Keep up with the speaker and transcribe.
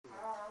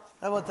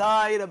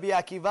Rabotai, Rabbi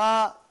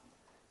Akiva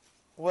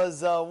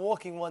was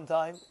walking one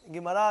time.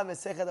 Gemara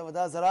Mesechet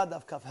Avodah Zarah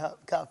Daf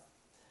Kaf.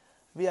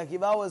 Rabbi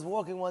Akiva was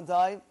walking one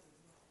time,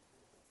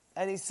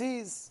 and he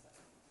sees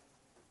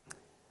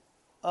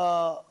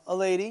a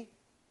lady,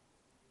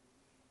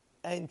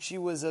 and she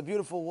was a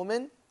beautiful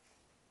woman.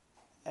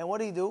 And what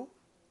did he do?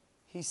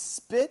 He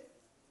spit,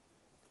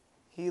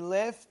 he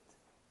laughed,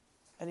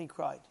 and he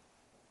cried.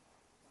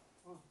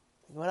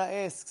 Gemara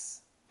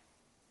asks,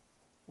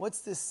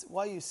 what's this?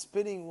 Why are you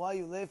spitting? Why are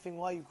you laughing?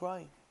 Why are you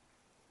crying?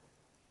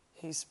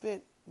 He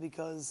spit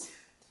because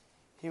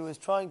he was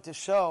trying to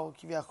show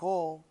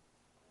Kiviyachol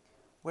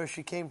where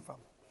she came from.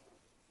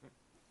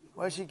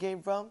 Where she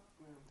came from?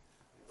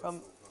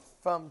 From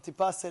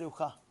Tipas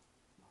Serucha.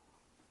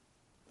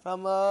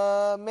 From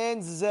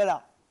man's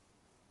zera.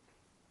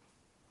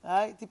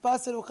 Right?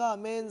 Tipas Serucha,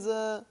 man's...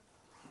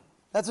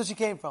 that's where she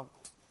came from.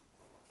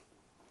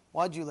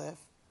 Why'd you laugh?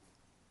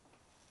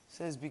 He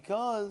says,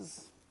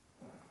 because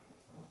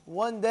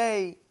one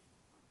day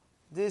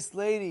this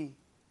lady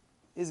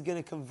is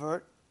going to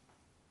convert.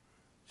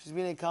 She's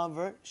been a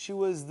convert. She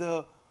was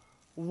the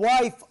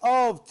wife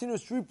of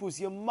Tinus Ripus,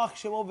 Yamach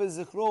Shemo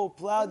V'Zichro,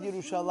 Plowed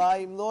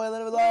Yerushalayim, Lo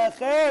Elena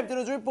V'Lachem,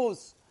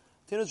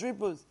 Tinus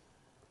Ripus,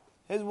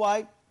 his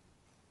wife,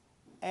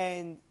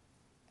 and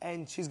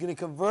she's going to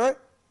convert,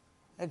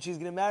 and she's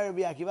going to marry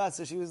Rabbi Akiva.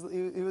 So he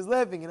was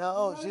laughing,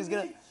 oh, she's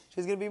going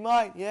to be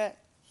mine, yeah,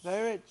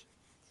 very rich.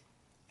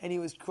 And he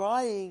was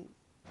crying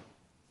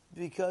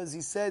because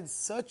he said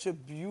such a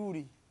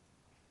beauty,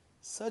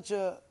 such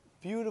a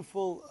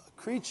beautiful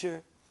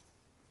creature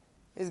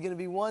is going to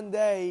be one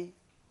day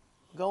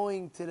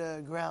going to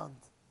the ground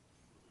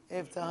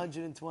after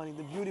 120.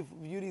 The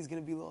beauty is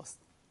going to be lost.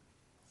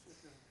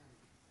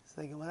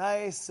 So the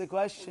Gemara asks a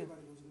question.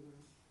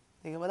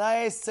 It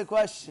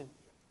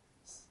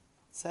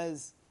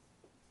says,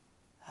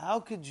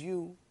 how could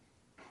you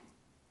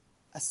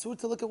asur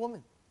to look at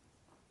women?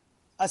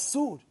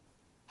 Asur.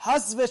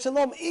 Has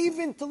v'shalom,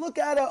 even to look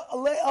at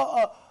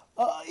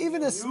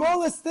even the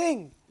smallest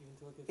thing.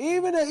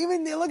 Even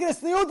look at a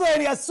sniut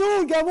lady,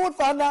 asur gamur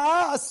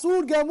fa'ana'a,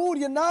 asur gamur,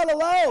 you're not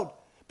allowed.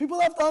 People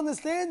have to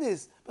understand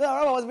this. But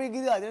Rabbi was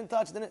being I didn't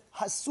touch, didn't.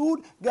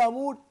 Asur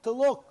gamur, to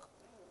look.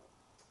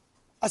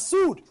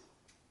 Asur.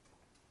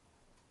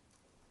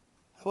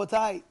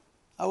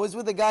 I was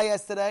with a guy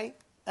yesterday,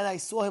 and I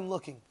saw him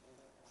looking.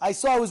 I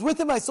was with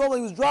him, I saw him,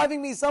 he was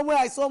driving me somewhere,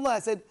 I saw him, I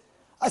said,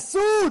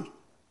 asur!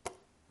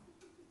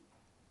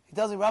 He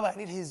tells me, Rabbi, I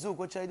need hizuk,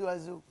 what should I do,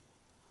 hizuk?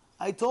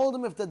 I told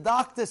him if the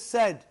doctor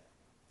said,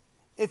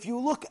 if you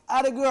look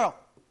at a girl,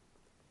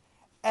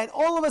 and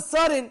all of a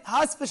sudden,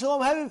 has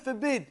v'shalom, heaven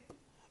forbid,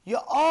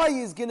 your eye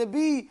is going to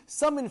be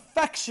some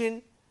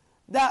infection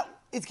that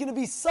it's going to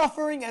be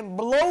suffering and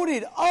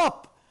bloated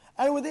up,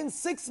 and within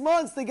 6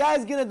 months, the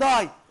guy's going to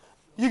die.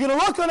 You're going to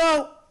look or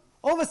no?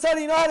 All of a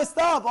sudden, you know how to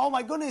stop. Oh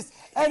my goodness.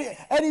 And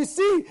you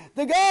see,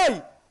 the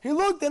guy, he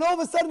looked, and all of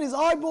a sudden, his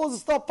eyeballs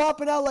start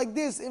popping out like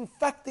this,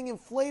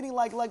 inflating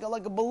like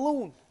a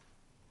balloon.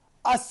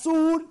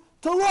 Asur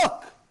to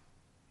look.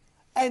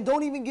 And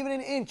don't even give it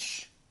an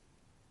inch.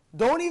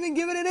 Don't even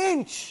give it an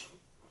inch.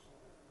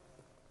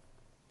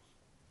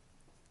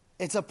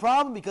 It's a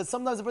problem because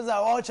sometimes the person says,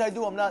 oh, what should I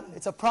do? I'm not.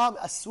 It's a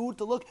problem. Asur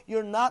to look.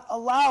 You're not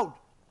allowed.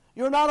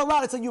 You're not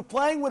allowed. It's like you're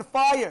playing with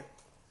fire.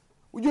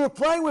 You're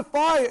playing with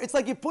fire. It's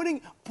like you're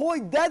putting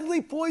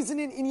deadly poison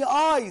in your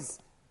eyes.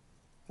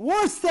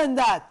 Worse than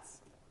that.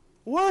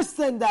 Worse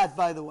than that,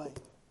 by the way.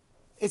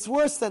 It's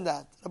worse than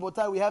that.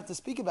 Rabotai, we have to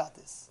speak about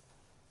this.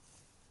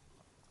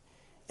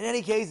 In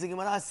any case, the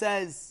Gemara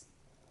says,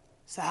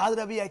 so how did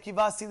Rabbi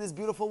Akiva see this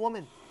beautiful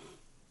woman?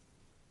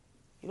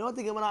 You know what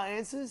the Gemara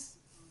answers?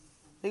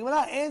 The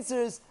Gemara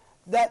answers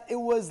that it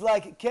was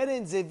like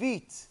Keren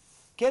Zevit.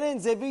 Keren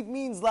Zevit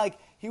means like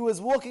he was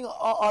walking he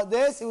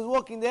was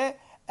walking there,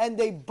 and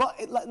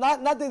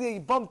not that they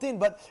bumped in,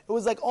 but it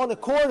was like on a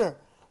corner.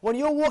 When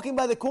you're walking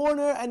by the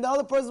corner, and the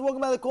other person's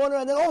walking by the corner,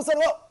 and then all of a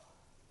sudden,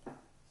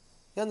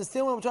 you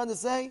understand what I'm trying to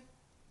say?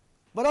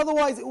 But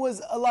otherwise, it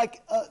was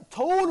like a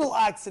total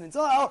accident.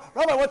 So,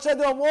 Rabbi, what should I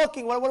do? I'm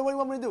walking. What do you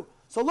want me to do?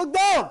 So look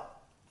down.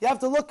 You have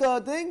to look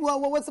thing.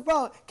 Well, what's the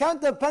problem?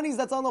 Count the pennies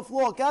that's on the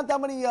floor. Count how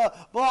many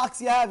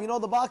blocks you have. You know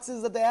the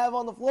boxes that they have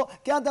on the floor.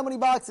 Count how many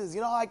boxes. You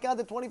know, I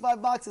counted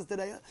 25 boxes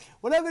today.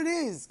 Whatever it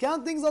is,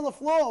 count things on the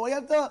floor.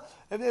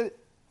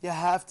 You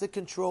have to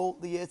control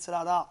the Yetzer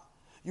Hara.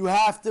 You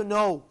have to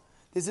know.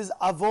 This is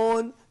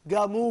Avon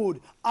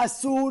Gamur.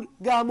 Asur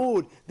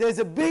Gamur. There's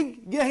a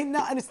big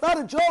Gehinna, and it's not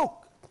a joke.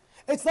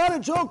 It's not a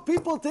joke.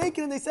 People take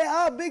it and they say,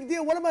 big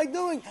deal. What am I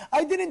doing?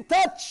 I didn't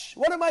touch.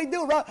 What am I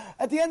doing?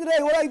 At the end of the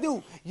day, what did I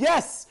do?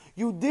 Yes,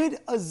 you did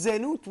a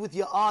zenut with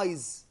your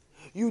eyes.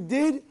 You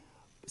did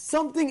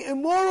something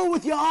immoral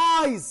with your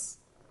eyes.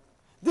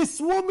 This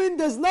woman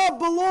does not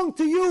belong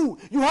to you.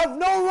 You have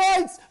no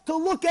rights to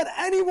look at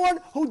anyone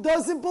who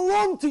doesn't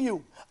belong to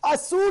you.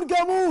 Asur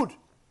Gamur.